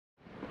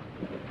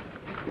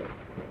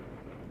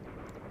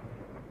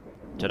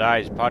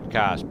Today's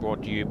podcast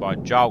brought to you by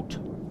Jolt.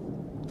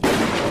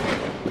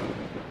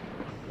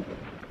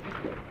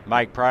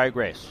 Make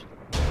progress,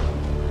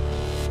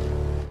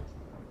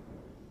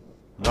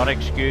 not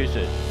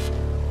excuses.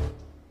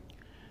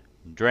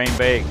 Dream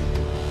big.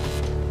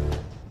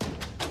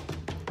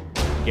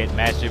 Get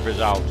massive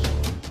results.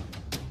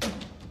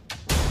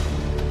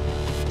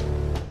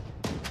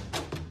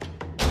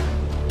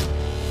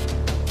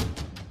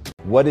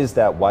 What is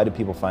that? Why do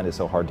people find it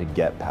so hard to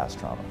get past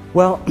trauma?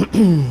 Well,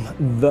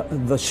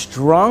 the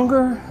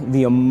stronger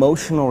the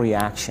emotional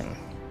reaction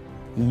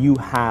you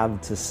have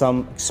to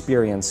some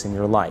experience in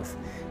your life,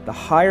 the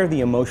higher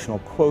the emotional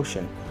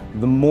quotient,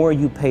 the more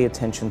you pay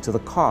attention to the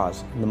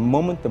cause. And the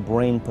moment the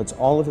brain puts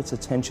all of its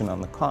attention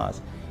on the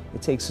cause,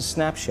 it takes a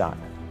snapshot,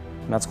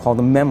 and that's called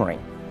a memory.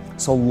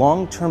 So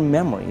long-term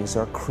memories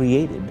are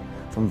created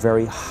from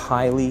very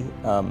highly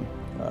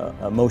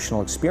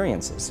emotional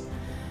experiences.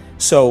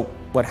 So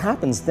what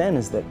happens then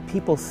is that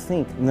people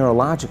think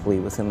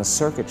neurologically within the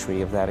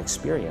circuitry of that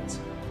experience,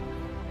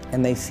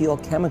 and they feel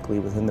chemically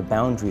within the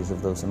boundaries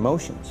of those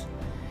emotions.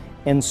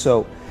 And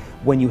so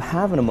when you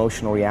have an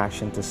emotional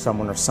reaction to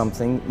someone or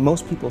something,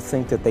 most people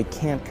think that they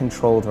can't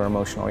control their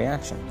emotional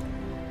reaction.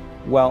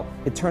 Well,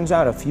 it turns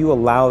out if you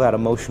allow that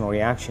emotional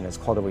reaction, it's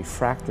called a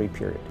refractory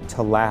period,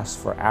 to last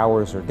for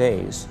hours or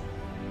days,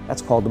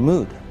 that's called a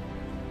mood.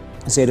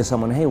 You say to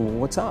someone, hey,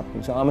 what's up?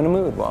 You say, I'm in a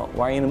mood. Well,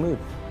 why are you in a mood?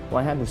 Well,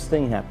 I had this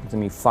thing happen to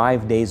me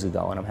 5 days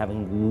ago and I'm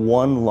having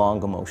one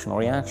long emotional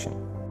reaction.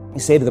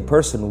 You say to the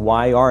person,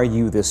 why are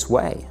you this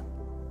way?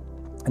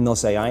 And they'll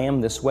say, I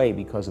am this way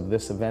because of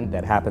this event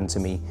that happened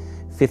to me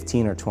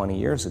 15 or 20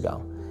 years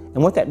ago.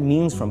 And what that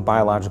means from a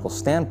biological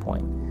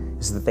standpoint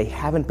is that they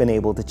haven't been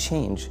able to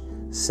change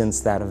since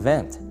that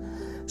event.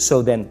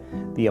 So then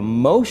the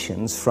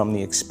emotions from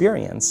the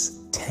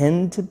experience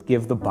tend to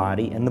give the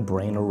body and the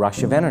brain a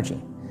rush of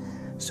energy.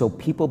 So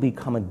people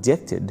become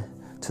addicted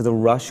to the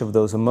rush of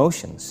those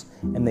emotions,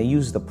 and they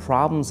use the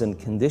problems and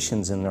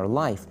conditions in their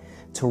life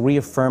to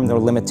reaffirm their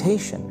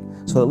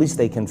limitation, so at least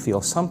they can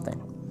feel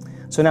something.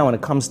 So now when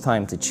it comes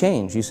time to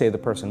change, you say to the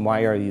person,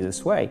 why are you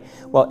this way?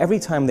 Well, every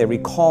time they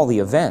recall the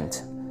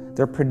event,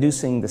 they're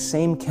producing the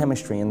same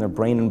chemistry in their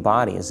brain and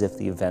body as if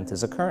the event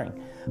is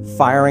occurring,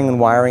 firing and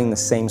wiring the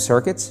same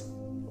circuits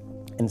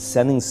and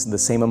sending the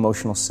same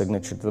emotional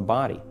signature to the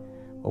body.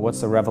 Well, what's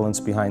the relevance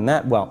behind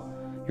that? Well,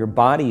 your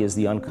body is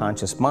the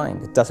unconscious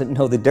mind. It doesn't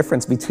know the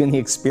difference between the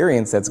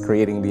experience that's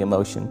creating the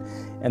emotion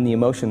and the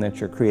emotion that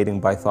you're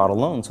creating by thought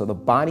alone. So the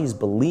body's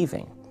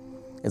believing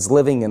it's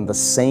living in the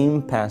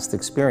same past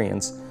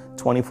experience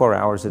 24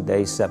 hours a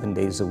day, 7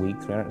 days a week,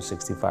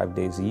 365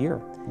 days a year.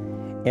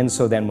 And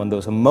so then when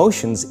those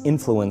emotions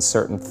influence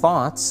certain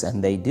thoughts,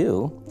 and they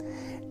do,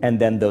 and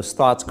then those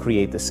thoughts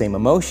create the same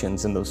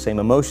emotions, and those same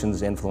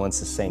emotions influence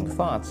the same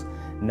thoughts,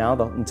 now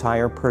the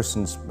entire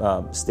person's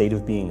state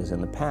of being is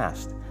in the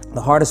past. The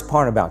hardest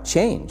part about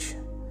change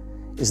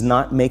is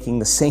not making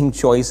the same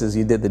choices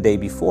you did the day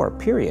before,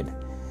 period.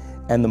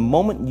 And the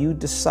moment you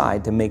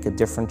decide to make a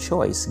different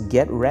choice,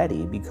 get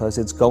ready, because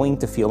it's going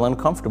to feel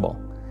uncomfortable.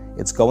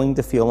 It's going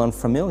to feel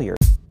unfamiliar.